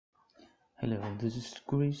Hello, this is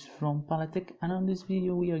Chris from Palatech, and on this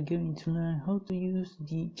video we are going to learn how to use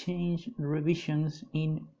the change revisions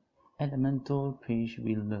in Elementor Page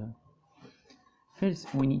Builder.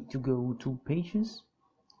 First, we need to go to Pages,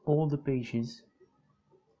 all the pages,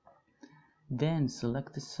 then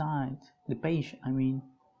select the page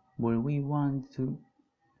where we want to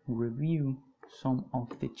review some of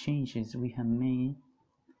the changes we have made,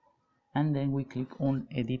 and then we click on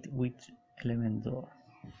Edit with Elementor.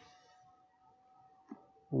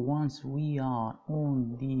 Once we are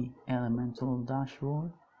on the Elementor dashboard,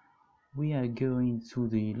 we are going to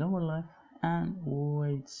the lower left, and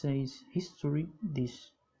where it says history,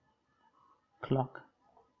 this clock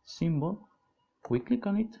symbol, we click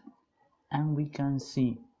on it and we can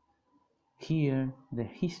see here the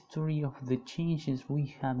history of the changes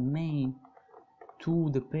we have made to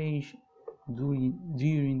the page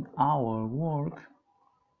during our work.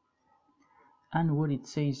 And where it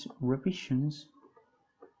says revisions,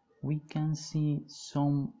 we can see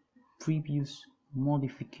some previous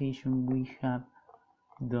modification we have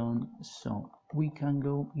done. So we can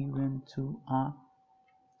go even to a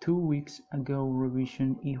 2 weeks ago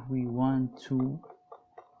revision if we want to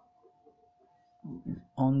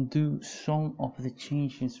undo some of the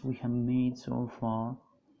changes we have made so far.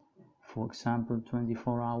 For example,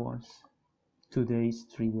 24 hours, 2 days,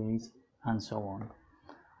 3 days, and so on.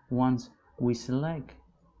 Once we select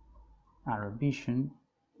a revision,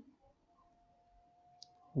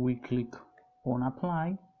 we click on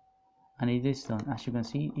apply and it is done. As you can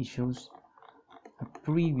see, it shows a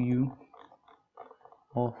preview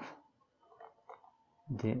of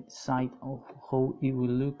the site of how it will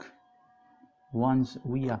look once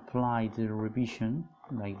we apply the revision,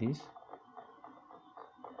 like this.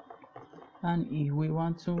 And if we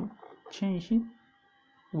want to change it,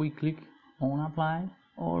 we click on apply,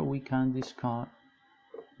 or we can discard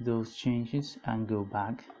those changes and go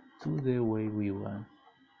back to the way we were.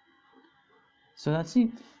 So that's it.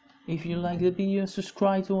 If you like the video,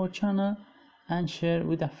 subscribe to our channel and share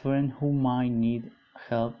with a friend who might need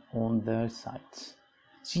help on their sites.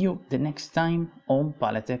 See you the next time on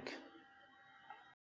Palatech.